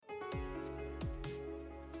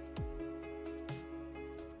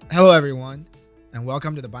Hello, everyone, and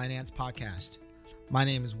welcome to the Binance Podcast. My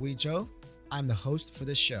name is Wei Zhou. I'm the host for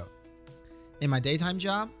this show. In my daytime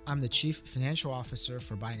job, I'm the Chief Financial Officer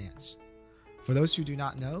for Binance. For those who do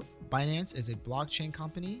not know, Binance is a blockchain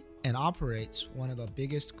company and operates one of the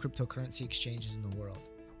biggest cryptocurrency exchanges in the world.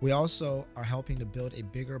 We also are helping to build a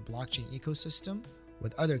bigger blockchain ecosystem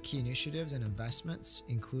with other key initiatives and investments,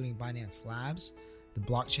 including Binance Labs, the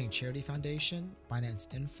Blockchain Charity Foundation,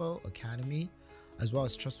 Binance Info Academy, as well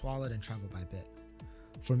as Trust Wallet and Travel by Bit.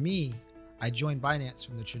 For me, I joined Binance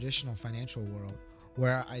from the traditional financial world,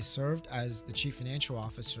 where I served as the Chief Financial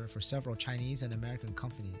Officer for several Chinese and American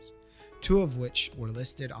companies, two of which were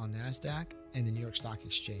listed on NASDAQ and the New York Stock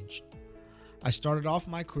Exchange. I started off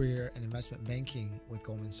my career in investment banking with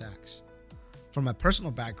Goldman Sachs. From my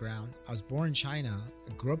personal background, I was born in China,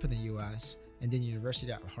 I grew up in the US, and did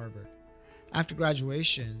university at Harvard. After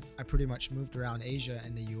graduation, I pretty much moved around Asia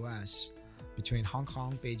and the US, between Hong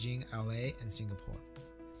Kong, Beijing, LA, and Singapore.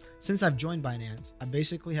 Since I've joined Binance, I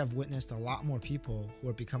basically have witnessed a lot more people who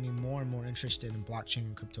are becoming more and more interested in blockchain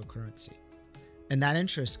and cryptocurrency. And that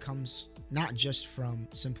interest comes not just from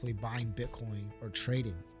simply buying Bitcoin or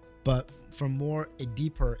trading, but from more a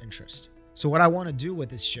deeper interest. So what I want to do with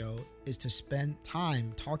this show is to spend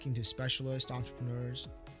time talking to specialists, entrepreneurs,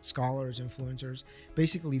 scholars, influencers,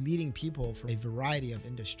 basically leading people from a variety of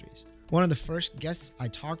industries. One of the first guests I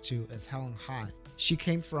talked to is Helen Hai. She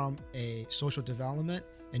came from a social development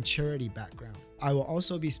and charity background. I will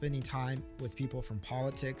also be spending time with people from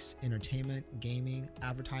politics, entertainment, gaming,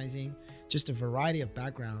 advertising, just a variety of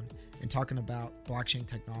background, and talking about blockchain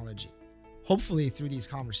technology. Hopefully through these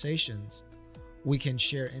conversations, we can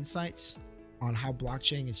share insights on how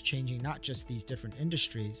blockchain is changing not just these different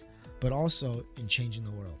industries, but also in changing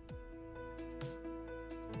the world.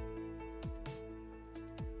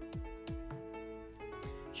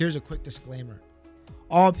 Here's a quick disclaimer.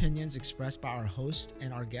 All opinions expressed by our host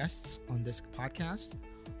and our guests on this podcast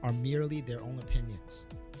are merely their own opinions.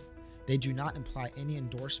 They do not imply any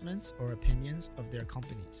endorsements or opinions of their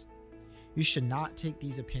companies. You should not take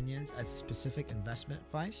these opinions as specific investment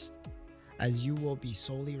advice, as you will be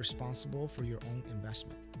solely responsible for your own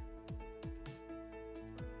investment.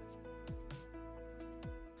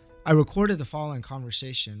 I recorded the following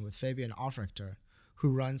conversation with Fabian Aufrechter, who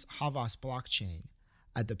runs Havas Blockchain,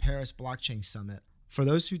 at the Paris Blockchain Summit. For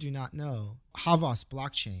those who do not know, Havas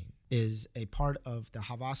Blockchain is a part of the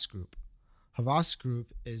Havas Group. Havas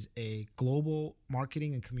Group is a global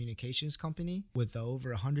marketing and communications company with over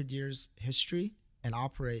 100 years history and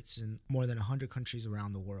operates in more than 100 countries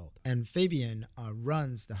around the world. And Fabian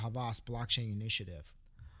runs the Havas Blockchain Initiative,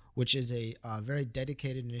 which is a very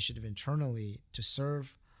dedicated initiative internally to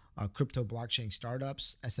serve crypto blockchain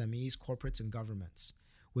startups, SMEs, corporates, and governments,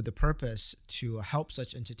 with the purpose to help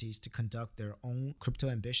such entities to conduct their own crypto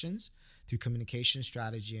ambitions through communication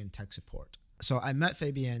strategy and tech support. So I met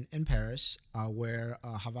Fabian in Paris, where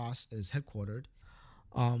Havas is headquartered.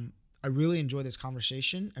 I really enjoy this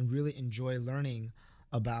conversation and really enjoy learning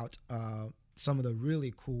about some of the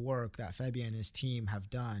really cool work that Fabian and his team have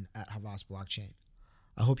done at Havas Blockchain.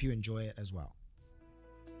 I hope you enjoy it as well.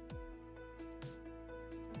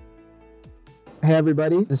 Hey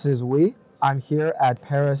everybody, this is Wei. I'm here at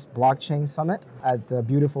Paris Blockchain Summit at the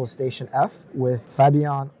beautiful Station F with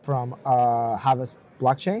Fabian from Havas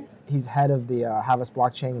Blockchain. He's head of the Havas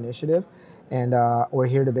Blockchain Initiative, and we're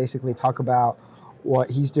here to basically talk about what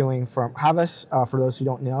he's doing from Havas. For those who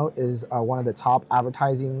don't know, is one of the top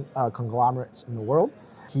advertising conglomerates in the world.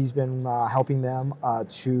 He's been helping them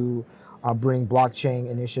to bring blockchain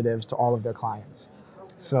initiatives to all of their clients.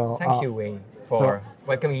 So thank you, Wei, for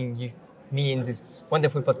welcoming me in this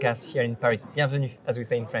wonderful podcast here in Paris. Bienvenue, as we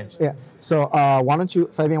say in French. Yeah. So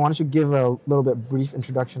Fabian, why don't you give a little bit brief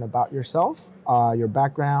introduction about yourself, your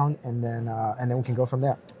background, and then we can go from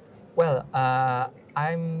there. Well,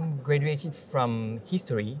 I'm graduated from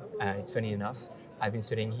history. It's funny enough. I've been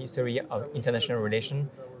studying history of international relations,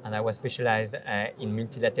 and I was specialized in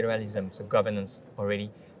multilateralism, so governance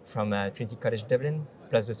already, from Trinity College Dublin,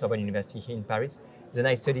 plus the Sorbonne University here in Paris. Then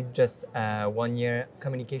I studied just 1 year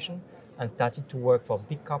communication and started to work for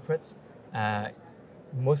big corporates,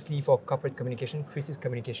 mostly for corporate communication, crisis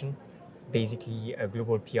communication, basically a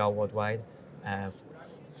global PR worldwide,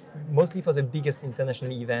 mostly for the biggest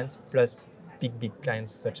international events, plus big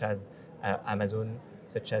clients such as Amazon,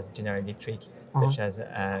 such as General Electric, such as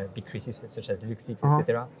big crises such as LuxLeaks,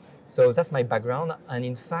 etc. So that's my background. And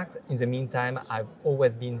in fact, in the meantime, I've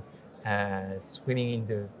always been swimming in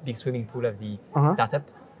the big swimming pool of the startup.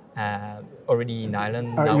 Already in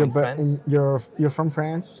Ireland, now in France. You're from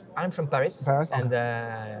France? I'm from Paris. Paris,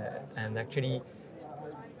 okay. And actually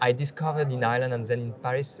I discovered in Ireland and then in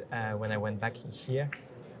Paris when I went back here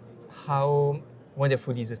how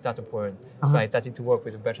wonderful is the startup world. So I started to work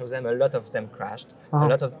with a bunch of them. A lot of them crashed. A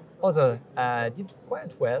lot of others did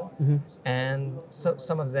quite well, and so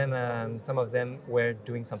some of them were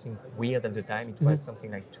doing something weird at the time. It was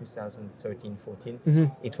something like 2013,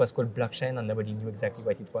 14. It was called blockchain, and nobody knew exactly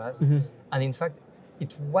what it was. And in fact,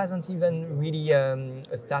 it wasn't even really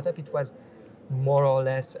a startup. It was more or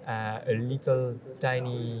less a little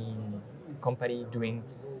tiny company doing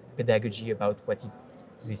pedagogy about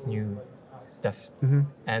this new stuff.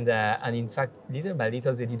 And in fact, little by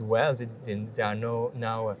little, they did well. They are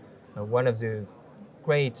now one of the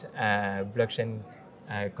great blockchain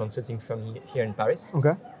consulting firm here in Paris.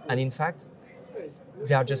 Okay. And in fact,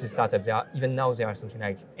 they are just a startup. Even now they are something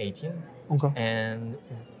like 18. Okay. And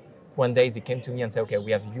one day they came to me and said, okay,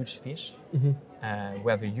 we have a huge fish.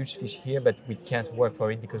 We have a huge fish here, but we can't work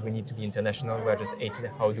for it because we need to be international. We're just 18.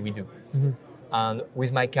 How do we do? And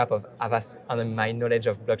with my cap of Havas and my knowledge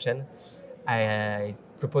of blockchain, I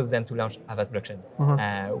proposed them to launch Havas Blockchain,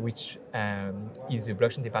 which is the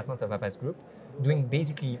blockchain department of Havas Group, doing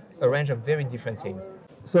basically a range of very different things.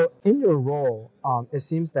 So in your role, it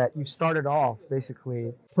seems that you started off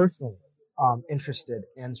basically personally interested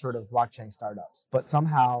in sort of blockchain startups, but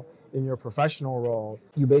somehow in your professional role,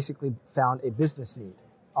 you basically found a business need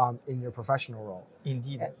in your professional role.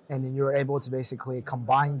 Indeed. And then you were able to basically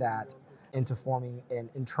combine that into forming an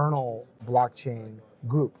internal blockchain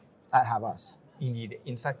group at Havas. Indeed.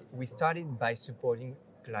 In fact, we started by supporting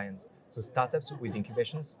clients. So startups with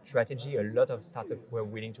incubation strategy, a lot of startups were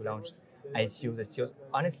willing to launch ICOs, STOs.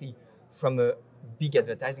 Honestly, from a big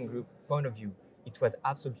advertising group point of view, it was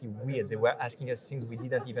absolutely weird. They were asking us things we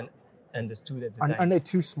didn't even understood at the time. Aren't they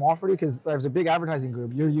too small for you? Because there's a big advertising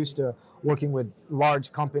group. You're used to working with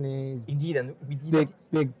large companies. Indeed, and we did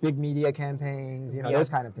big media campaigns, those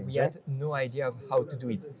kind of things. We had no idea of how to do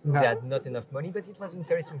it. They had not enough money, but it was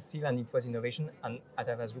interesting still, and it was innovation. And at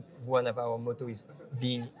Havas Group, one of our motto is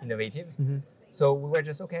being innovative. So we were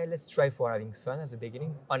just, okay, let's try for having fun at the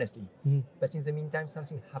beginning, honestly. But in the meantime,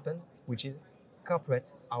 something happened, which is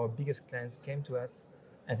corporates, our biggest clients, came to us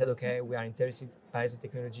and said, okay, we are interested by the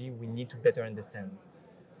technology, we need to better understand.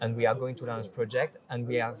 And we are going to launch a project, and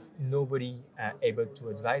we have nobody able to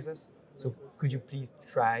advise us. So could you please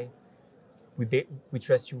try? We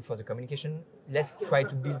trust you for the communication. Let's try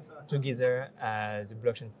to build together the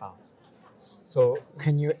blockchain part. So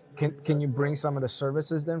can you bring some of the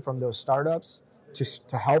services then from those startups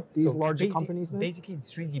to help these larger companies then? Basically,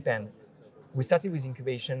 it really depends. We started with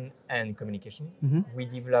incubation and communication. We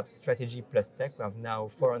developed strategy plus tech. We have now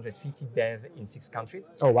 450 dev in 6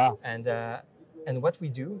 countries. Oh, wow. And what we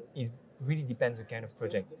do is really depends the kind of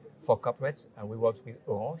project. For corporates, we worked with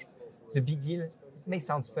Orange. The big deal, it may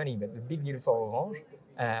sound funny, but the big deal for Orange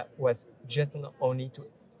was just not only to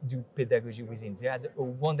do pedagogy within. They had a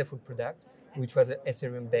wonderful product, which was an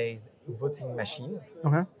Ethereum-based voting machine.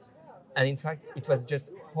 Okay. And in fact, it was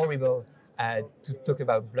just horrible to talk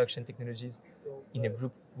about blockchain technologies in a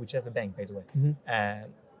group which has a bank, by the way.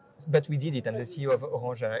 But we did it, and the CEO of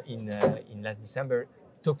Orange in last December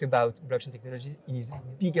talked about blockchain technologies in his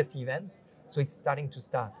biggest event. So it's starting to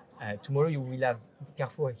start. Tomorrow you will have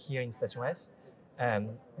Carrefour here in Station F.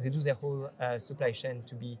 They do their whole supply chain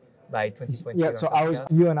to be by 2020. Yeah, so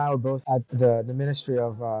you and I were both at the Ministry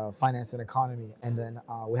of Finance and Economy, and then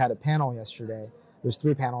we had a panel yesterday. There's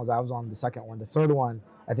 3 panels. I was on the second one. The third one,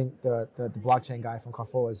 I think the blockchain guy from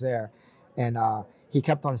Carrefour was there, and he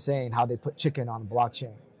kept on saying how they put chicken on the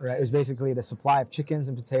blockchain. Right? It was basically the supply of chickens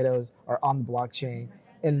and potatoes are on the blockchain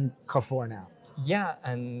in Carrefour now. Yeah,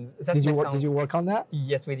 and that did you work on that?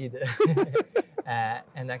 Yes, we did.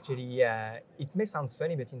 And actually, it may sound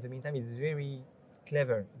funny, but in the meantime, it's very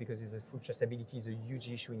clever because it's a food traceability is a huge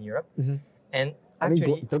issue in Europe, and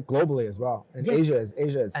actually globally as well. In Asia,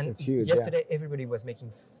 it's huge. Yesterday, everybody was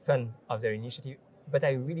making fun of their initiative, but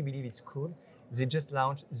I really believe it's cool. They just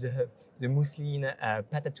launched the mousseline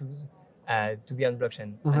patatus to be on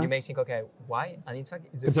blockchain, and you may think, okay, why? And in fact,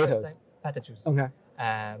 it's the first time patatus. Okay.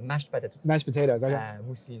 Mashed potatoes. Mashed potatoes, okay.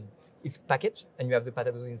 Mousseline. It's packaged, and you have the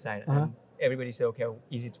potatoes inside. And everybody said, okay,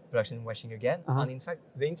 is it blockchain washing again? And in fact,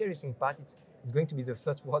 the interesting part, it's going to be the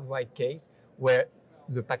first worldwide case where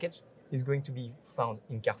the package is going to be found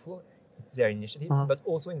in Carrefour. It's their initiative, but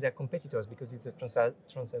also in their competitors because it's a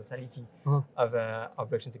transversality of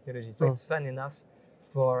blockchain technology. So it's fun enough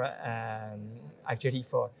for actually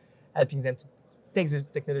for helping them to take the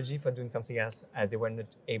technology for doing something else as they were not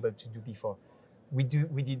able to do before. We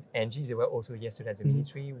did NG. They were also yesterday at the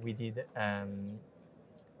ministry. We did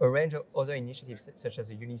a range of other initiatives such as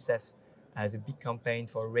the UNICEF as a big campaign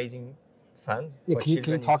for raising fund Yeah, for can you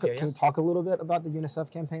children in Syria. can you talk a little bit about the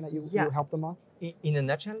UNICEF campaign that you helped them on? In a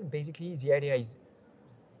nutshell, basically, the idea is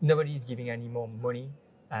nobody is giving any more money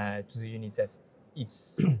to the UNICEF.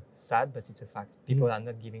 It's sad, but it's a fact. People are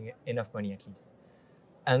not giving enough money, at least.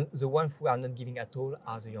 And the ones who are not giving at all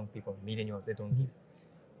are the young people, millennials. They don't give.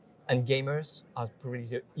 And gamers are probably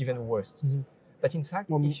the even worst. But in fact,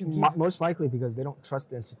 if you give... most likely because they don't trust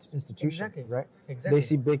the institution, exactly, right? Exactly. They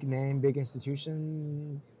see big name, big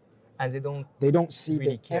institution, and they don't see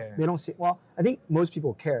really care. They don't see. Well, I think most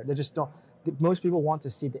people care. They just don't. Most people want to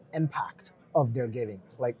see the impact of their giving.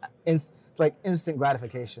 Like it's like instant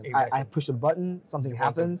gratification. Exactly. I push a button, something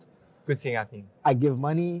happens. Good thing happening. I give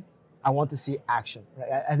money. I want to see action.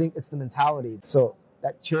 Right? I think it's the mentality. So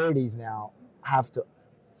that charities now have to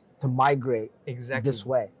migrate this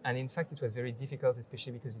way. And in fact, it was very difficult,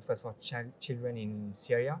 especially because it was for children in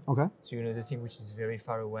Syria. Okay. So the thing which is very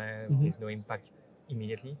far away with no impact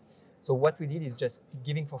immediately. So what we did is just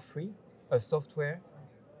giving for free a software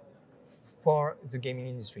for the gaming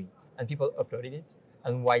industry, and people uploaded it.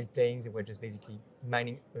 And while playing, they were just basically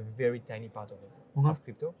mining a very tiny part of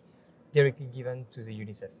crypto, directly given to the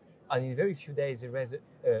UNICEF. And in very few days, they raised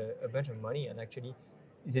a bunch of money, and actually,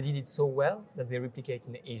 they did it so well that they replicate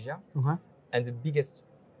in Asia. And the biggest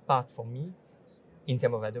part for me, in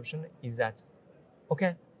terms of adoption, is that,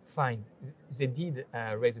 okay, fine, they did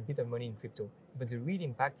raise a bit of money in crypto, but the real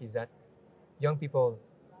impact is that young people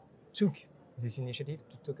took this initiative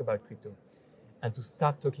to talk about crypto and to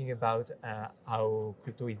start talking about how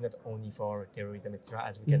crypto is not only for terrorism, etc.,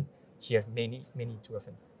 as we can hear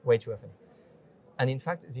way too often. And in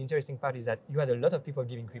fact, the interesting part is that you had a lot of people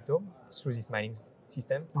giving crypto through this mining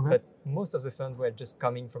system, but most of the funds were just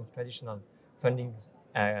coming from traditional funding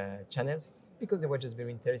channels because they were just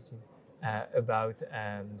very interested about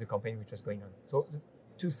the campaign which was going on. So the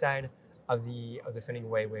two sides of the funding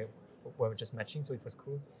way were just matching, so it was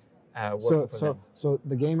cool. So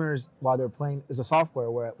the gamers, while they're playing, is a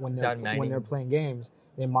software where when they're playing games,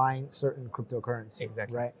 they mine certain cryptocurrency,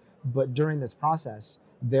 right? But during this process,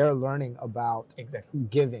 they're learning about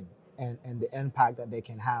giving and the impact that they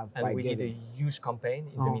can have by giving. And we did a huge campaign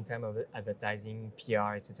in the meantime of advertising,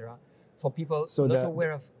 PR, etc. for people not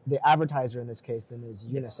aware of. The advertiser in this case then is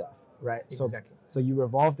UNICEF, right? Exactly. So you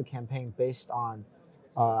revolve the campaign based on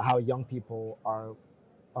how young people are.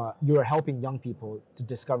 You are helping young people to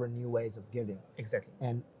discover new ways of giving. Exactly.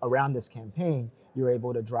 And around this campaign, you're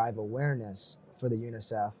able to drive awareness for the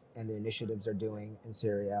UNICEF and the initiatives they're doing in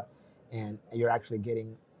Syria. And you're actually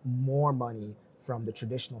getting more money from the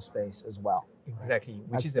traditional space as well. Exactly,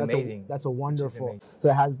 right? Which is amazing. That's a wonderful. So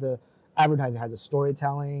it has the advertising, has a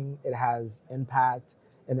storytelling, it has impact,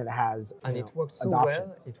 and then it has it works so adoption.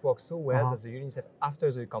 well. It works so well that the UNICEF,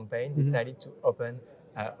 after the campaign, decided to open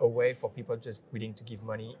a way for people just willing to give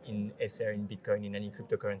money in Ether, in Bitcoin, in any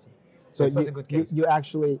cryptocurrency. So it was a good case. You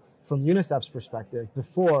actually, from UNICEF's perspective,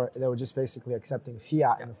 before they were just basically accepting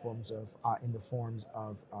fiat in the forms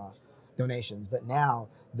of donations, but now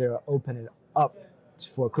they're opening up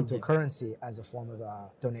for cryptocurrency as a form of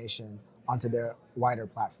donation onto their wider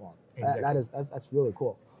platform. Exactly. That's really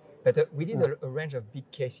cool. But we did a range of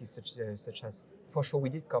big cases, such as, for sure, we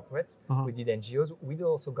did corporates, we did NGOs, we did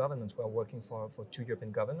also governments. We are working for 2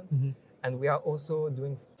 European governments, and we are also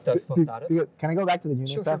doing stuff for startups. Can I go back to the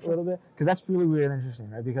UNICEF a little bit? Because that's really weird and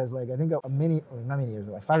interesting, right? Because like I think not many years,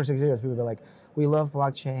 like 5 or 6 years, people go like, we love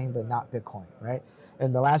blockchain, but not Bitcoin, right?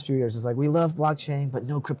 And the last few years, it's like, we love blockchain, but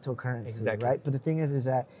no cryptocurrency, right? But the thing is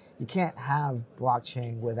that you can't have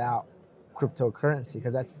blockchain without cryptocurrency,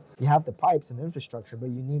 because you have the pipes and the infrastructure, but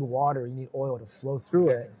you need water, you need oil to flow through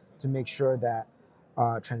it to make sure that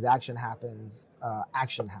transaction happens,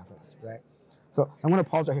 action happens, right? So I'm going to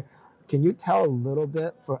pause right here. Can you tell a little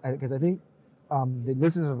bit, because I think the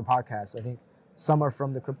listeners of the podcast, I think some are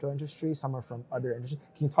from the crypto industry, some are from other industries.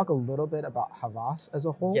 Can you talk a little bit about Havas as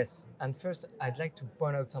a whole? Yes, and first I'd like to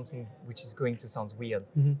point out something which is going to sound weird,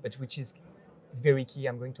 but which is very key.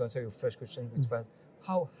 I'm going to answer your first question, which was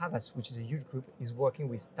how Havas, which is a huge group, is working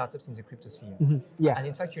with startups in the crypto sphere. And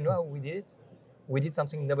in fact, you know how we did it? We did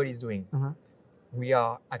something nobody's doing. We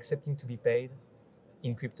are accepting to be paid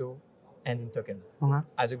in crypto and in token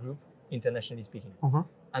as a group, internationally speaking.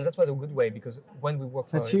 And that was a good way, because when we work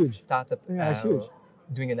for a startup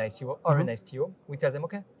doing an ICO or an STO, we tell them,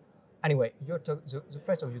 okay, anyway, the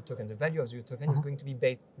price of your token, the value of your token is going to be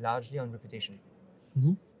based largely on reputation.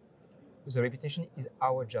 The reputation is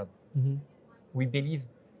our job. We believe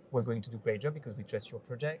we're going to do a great job because we trust your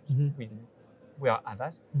project. We are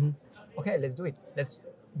Havas. Okay, let's do it. Let's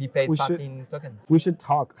be paid partly in token. We should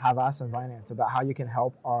talk Havas and Binance about how you can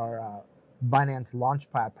help our Binance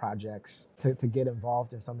Launchpad projects to get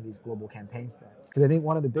involved in some of these global campaigns then? Because I think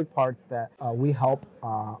one of the big parts that we help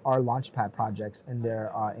our Launchpad projects in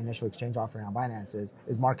their initial exchange offering on Binance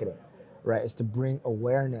is marketing, right? Is to bring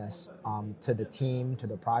awareness to the team, to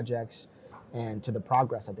the projects, and to the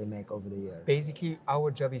progress that they make over the years. Basically,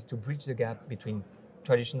 our job is to bridge the gap between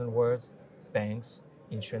traditional worlds, banks,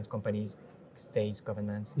 insurance companies, states,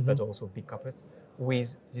 governments, but also big corporates,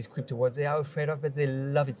 with these crypto worlds they are afraid of, but they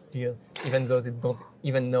love it still, even though they don't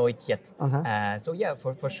even know it yet. So yeah,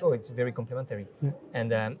 for sure, it's very complementary.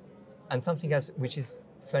 And something else which is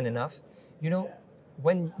fun enough, you know,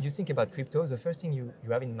 when you think about crypto, the first thing you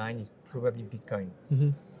have in mind is probably Bitcoin.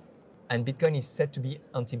 And Bitcoin is said to be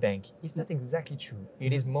anti-bank. It's not exactly true.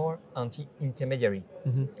 It is more anti-intermediary.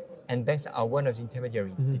 And banks are one of the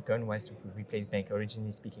intermediary. Bitcoin was to replace bank,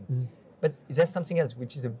 originally speaking. But there's something else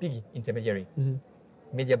which is a big intermediary.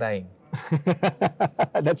 Media buying.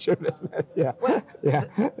 That's your business, yeah. Well, yeah.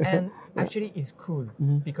 And actually it's cool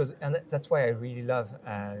because, and that's why I really love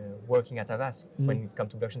working at Havas when it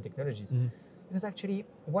comes to blockchain technologies. Because actually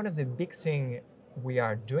one of the big things we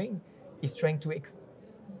are doing is trying to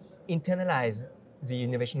internalize the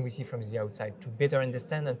innovation we see from the outside to better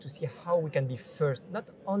understand and to see how we can be first, not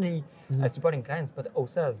only supporting clients, but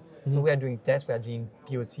ourselves. So we are doing tests, we are doing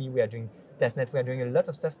POC, we are doing testnet, we are doing a lot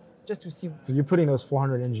of stuff just to see. So you're putting those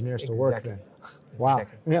 400 engineers to work then. Wow.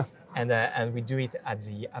 Exactly. Yeah. And we do it at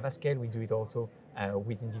the Havas scale. We do it also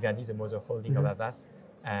within Vivendi, the mother holding of Havas,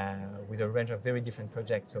 with a range of very different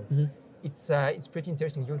projects. So it's pretty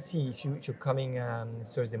interesting. You'll see if you're coming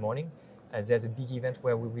Thursday morning. There's a big event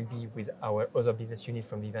where we will be with our other business unit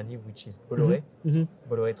from Vivendi, which is Bolloré,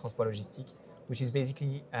 Bolloré Transport Logistique, which is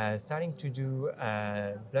basically starting to do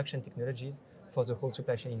blockchain technologies for the whole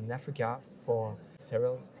supply chain in Africa, for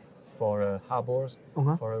cereals, for harbors,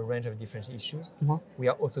 for a range of different issues. We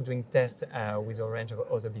are also doing tests with a range of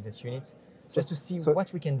other business units, just to see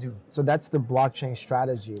what we can do. So that's the blockchain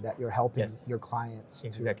strategy that you're helping your clients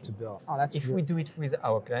to build. Oh, that's if we do it with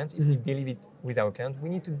our clients, if we believe it with our client, we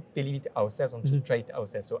need to believe it ourselves and to try it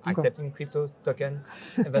ourselves. So accepting cryptos, token,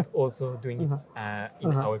 but also doing it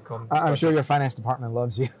in our company. I'm sure your finance department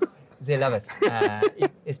loves you. They love us,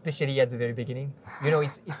 especially at the very beginning. You know,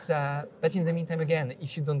 it's. But in the meantime, again,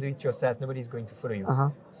 if you don't do it yourself, nobody is going to follow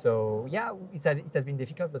you. So yeah, it has been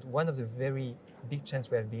difficult. But one of the very big chances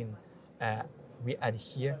we had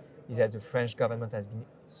here is that the French government has been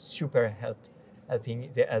super helping.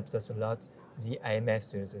 They helped us a lot. The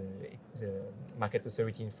IMF, the market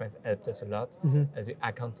authority in France, helped us a lot. The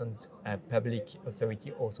accountant public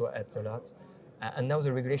authority also helped a lot. And now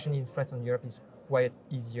the regulation in France and Europe is quite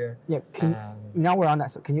easier. Yeah. Now we're on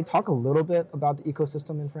that. So can you talk a little bit about the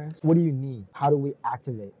ecosystem in France? What do you need? How do we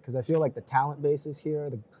activate? Because I feel like the talent base is here,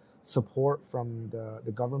 the support from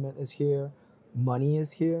the government is here, money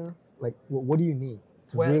is here. Like, what do you need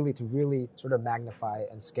to really sort of magnify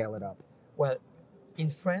and scale it up? Well, in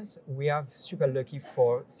France, we are super lucky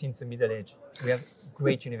since the Middle Age. We have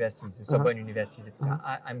great universities, the Sorbonne universities,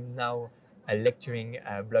 etc. I'm now lecturing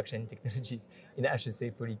blockchain technologies in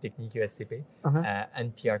HEC Polytechnique ESCP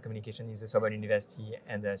and PR communication in the Sorbonne University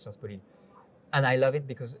and Sciences Po Lille. And I love it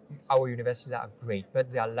because our universities are great, but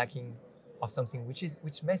they are lacking of something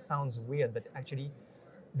which may sound weird, but actually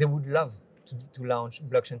they would love to launch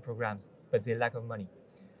blockchain programs, but they lack of money.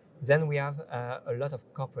 Then we have a lot of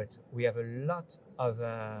corporates. We have a lot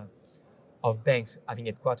of banks having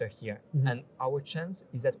headquarters here. And our chance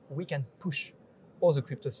is that we can push all the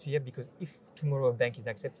crypto sphere, because if tomorrow a bank is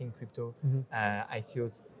accepting crypto,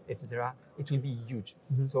 ICOs, etc., it will be huge.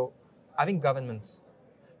 So having governments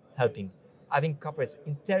helping, having corporates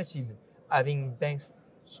interested, having banks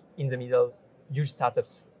in the middle, huge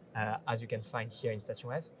startups, as you can find here in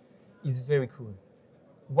Station F, is very cool.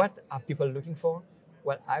 What are people looking for?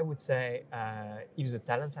 Well, I would say if the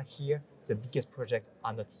talents are here, the biggest projects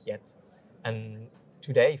are not yet. And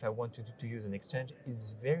today, if I want to use an exchange,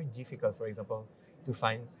 it's very difficult, for example, to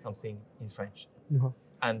find something in French.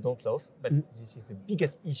 And don't laugh, but this is the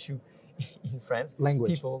biggest issue in France.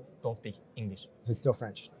 Language. People don't speak English. So it's still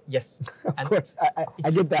French. Yes. Of course, I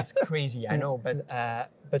get that. It's crazy, I know.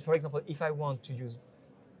 But for example, if I want to use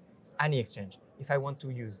any exchange, if I want to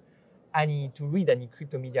read any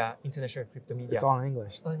crypto media, international crypto media, it's all in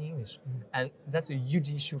English. All in English. And that's a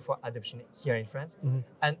huge issue for adoption here in France.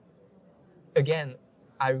 And again,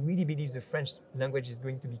 I really believe the French language is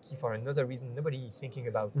going to be key for another reason. Nobody is thinking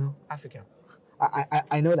about Africa.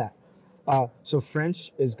 I know that. So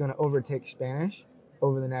French is going to overtake Spanish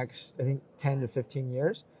over the next, I think, 10 to 15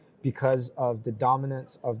 years because of the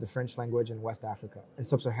dominance of the French language in West Africa and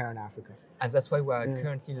Sub-Saharan Africa. And that's why we are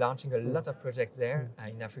currently launching a lot of projects there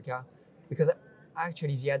in Africa. because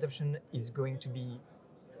actually the adoption is going to be,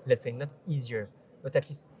 let's say, not easier, but at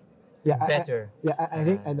least better. I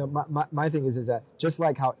think, and my thing is that just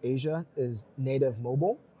like how Asia is native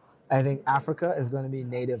mobile, I think Africa is going to be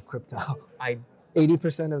native crypto.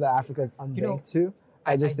 80% of the Africa is unbanked too.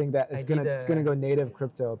 I just think that it's gonna go native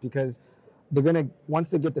crypto because they're gonna, once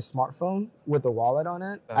they get the smartphone with a wallet on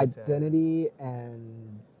it, identity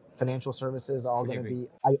and financial services are all gonna be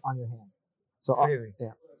on your hand. So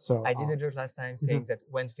So I did a joke last time saying that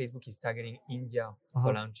when Facebook is targeting India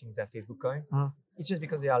for launching their Facebook coin, it's just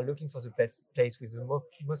because they are looking for the best place with the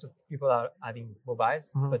most of people are having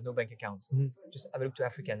mobiles but no bank accounts. Just have a look to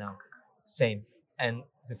Africa now. Same. And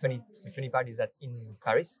the funny part is that in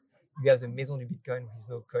Paris, you have the Maison du Bitcoin, which is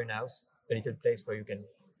no coin house, a little place where you can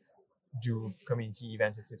do community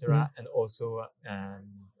events, etc., and also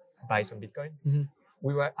buy some Bitcoin.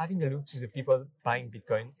 We were having a look to the people buying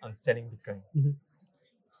Bitcoin and selling Bitcoin.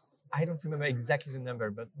 I don't remember exactly the number,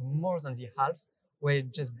 but more than the half were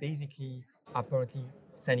just basically apparently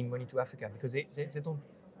sending money to Africa because they don't.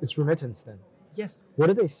 It's remittance then. Yes. What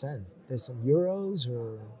do they send? They send euros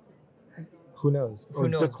or who knows? Who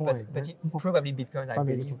knows? Bitcoin, but probably Bitcoin, I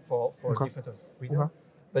believe, for different of reasons.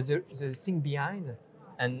 But the thing behind,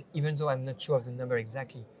 and even though I'm not sure of the number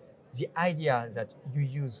exactly, the idea that you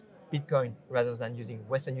use Bitcoin rather than using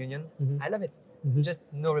Western Union, I love it. Just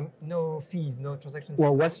no fees, no transaction fees.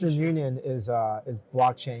 Well, Western Union is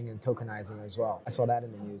blockchain and tokenizing as well. I saw that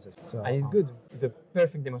in the news. So, and it's good. It's a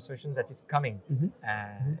perfect demonstration that it's coming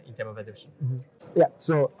in terms of adoption. Yeah.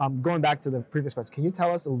 So going back to the previous question, can you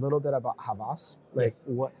tell us a little bit about Havas?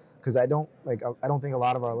 What? Because I don't think a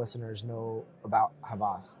lot of our listeners know about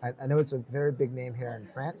Havas. I know it's a very big name here in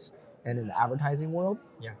France and in the advertising world.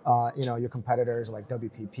 Yeah. Your competitors like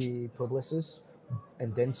WPP, Publicis,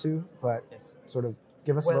 and Dentsu, but sort of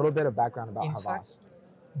give us a little bit of background about Havas. Fact,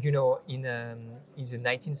 in the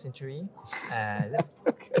 19th century,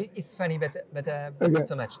 it's funny, but not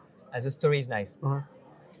so much. The story is nice.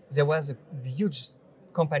 There was a huge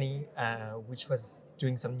company which was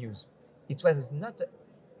doing some news. It was not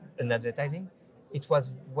an advertising. It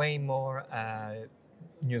was way more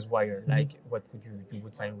newswire, like what you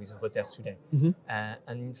would find with Reuters today.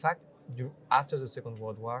 And in fact, after the Second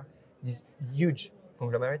World War, this huge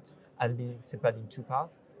conglomerate has been separated in two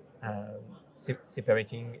parts,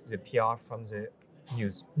 separating the PR from the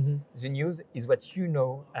news. The news is what you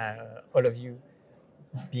know, all of you,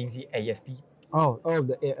 being the AFP.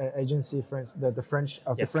 The agency French, the French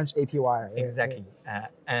the French APY. Exactly,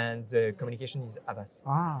 and the communication is Havas.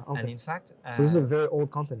 Okay. And in fact, so this is a very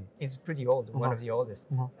old company. It's pretty old, one of the oldest.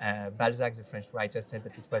 Balzac, the French writer, said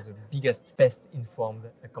that it was the biggest, best informed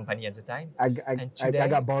company at the time. I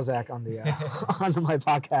got Balzac on the on my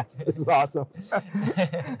podcast. This is awesome.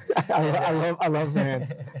 I love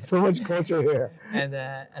France. So much culture here. And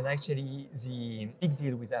actually, the big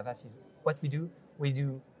deal with Havas is what we do. We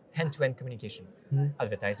do hand-to-hand communication,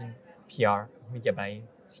 advertising, PR, media buying,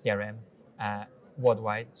 CRM,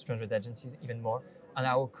 worldwide, standard agencies, even more. And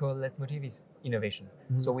our core leitmotiv is innovation.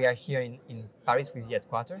 So we are here in Paris with the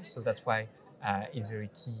headquarters, so that's why it's very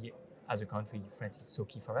key as a country. France is so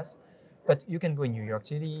key for us. But you can go in New York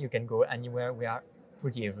City, you can go anywhere. We are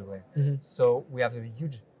pretty everywhere. So we have a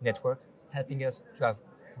huge network helping us to have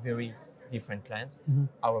very different clients.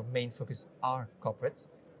 Our main focus are corporates.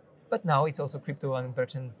 But now it's also crypto and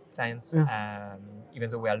merchant clients, even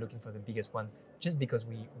though we are looking for the biggest one, just because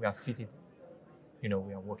we are fitted, we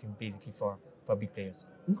are working basically for big players.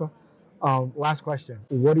 Okay. Last question.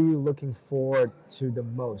 What are you looking forward to the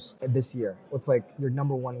most this year? What's like your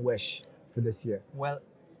number one wish for this year? Well,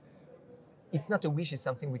 it's not a wish, it's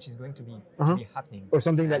something which is going to be happening. Or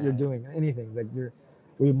something that you're doing, anything that you're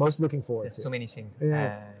most looking forward to. There's so many things.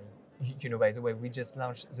 Yeah. By the way, we just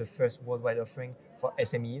launched the first worldwide offering for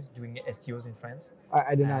SMEs doing STOs in France.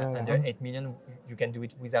 I did not know that. Under 8 million, you can do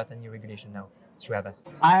it without any regulation now through Havas.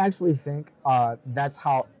 I actually think that's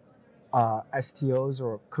how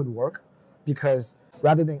STOs could work, because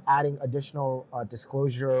rather than adding additional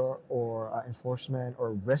disclosure or enforcement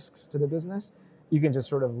or risks to the business, you can just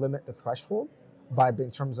sort of limit the threshold in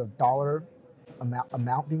terms of dollar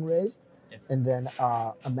amount being raised, and then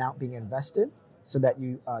amount being invested, so that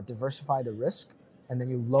you diversify the risk, and then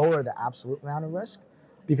you lower the absolute amount of risk,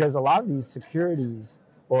 because a lot of these securities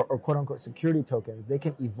or quote unquote security tokens, they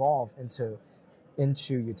can evolve into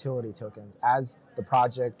utility tokens as the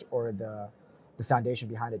project or the foundation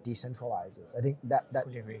behind it decentralizes. I think that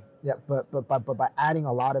fully agree. Yeah, but by adding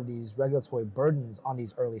a lot of these regulatory burdens on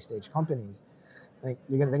these early stage companies, I think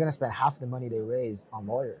they're gonna spend half the money they raised on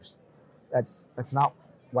lawyers. That's not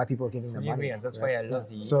why people are giving them Fully money. agree, and that's right? why I love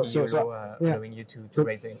the So yeah. allowing you to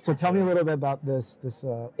raise it. So tell me a little bit about this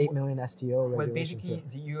 8 million STO regulation. Well, basically,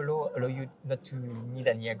 the EU law allow you not to need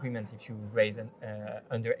any agreement if you raise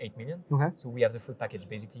under 8 million. Okay. So we have the full package.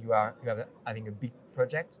 Basically, you are having a big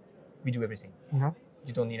project. We do everything. Okay.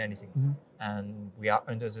 You don't need anything, and we are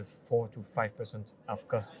under the 4 to 5% of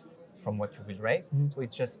cost from what you will raise. So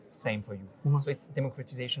it's just same for you. So it's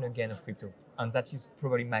democratization again of crypto, and that is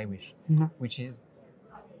probably my wish, which is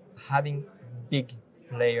having big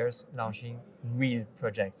players launching real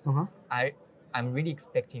projects. I'm really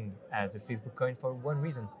expecting the Facebook coin for one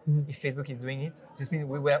reason. If Facebook is doing it, this means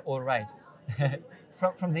we were all right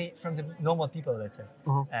from the normal people, let's say.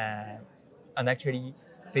 And actually,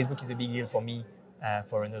 Facebook is a big deal for me.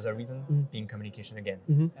 For another reason, being communication again.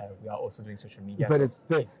 We are also doing social media. But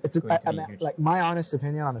so it's like my honest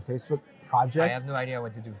opinion on the Facebook project. I have no idea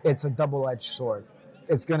what to do. It's a double-edged sword.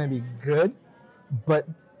 It's going to be good, but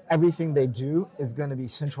everything they do is going to be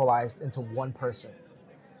centralized into one person.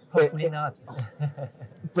 Hopefully not.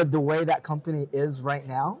 But the way that company is right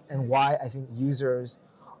now, and why I think users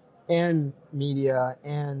and media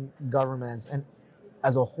and governments and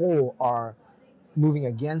as a whole are moving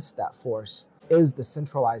against that force, is the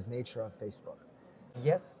centralized nature of Facebook.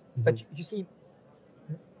 Yes, but you see,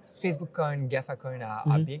 Facebook coin, GAFA coin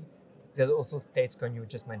are big. There's also States coin you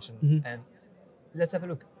just mentioned. And let's have a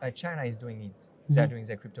look. China is doing it. They are doing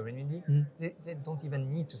their crypto renminbi. They don't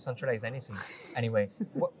even need to centralize anything. Anyway,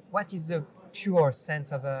 what is the pure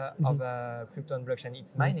sense of a crypto and blockchain?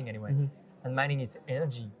 It's mining anyway. And mining is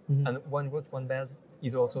energy. And one road, one belt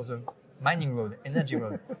is also the mining road, energy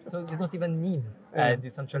road. So they don't even need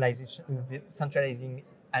decentralizing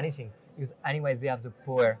anything, because anyway they have the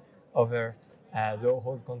power over the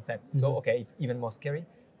whole concept. So okay, it's even more scary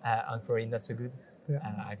and probably not so good.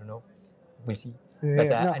 I don't know. We'll see.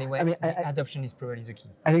 Anyway, I mean, adoption is probably the key.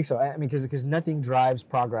 I think so. I mean, because nothing drives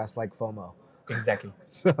progress like FOMO. Exactly.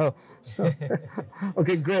 so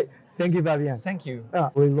okay, great. Thank you, Fabien. Thank you.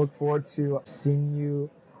 We look forward to seeing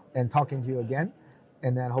you and talking to you again.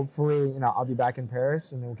 And then hopefully, I'll be back in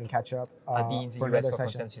Paris, and then we can catch up. I'll be in the for US for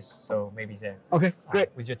session. Consensus, so maybe there. Okay, great.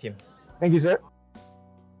 With your team. Thank you, sir.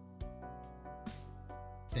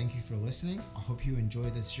 Thank you for listening. I hope you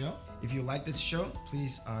enjoyed this show. If you like this show,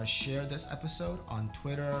 please share this episode on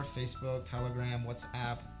Twitter, Facebook, Telegram,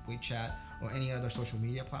 WhatsApp, WeChat, or any other social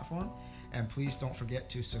media platform. And please don't forget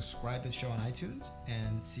to subscribe to the show on iTunes,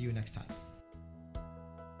 and see you next time.